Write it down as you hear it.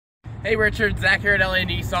Hey Richard, Zach here at LA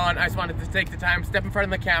Nissan. I just wanted to take the time, step in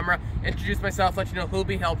front of the camera, introduce myself, let you know who'll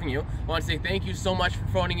be helping you. I want to say thank you so much for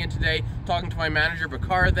phoning in today, talking to my manager,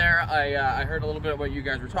 Bakar there. I heard a little bit of what you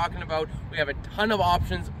guys were talking about. We have a ton of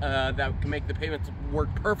options that can make the payments work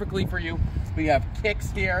perfectly for you. We have Kicks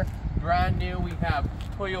here, brand new. We have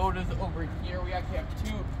Toyotas over here. We actually have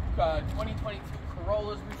two 2022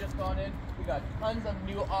 Corollas we just got in. We got tons of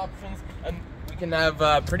new options, and we can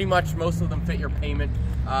have pretty much most of them fit your payment.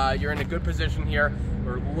 You're in a good position here.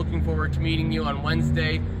 We're looking forward to meeting you on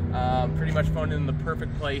Wednesday. Pretty much phoned in the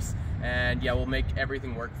perfect place, and yeah, we'll make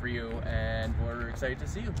everything work for you, and we're excited to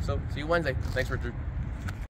see you. So see you Wednesday. Thanks, Richard.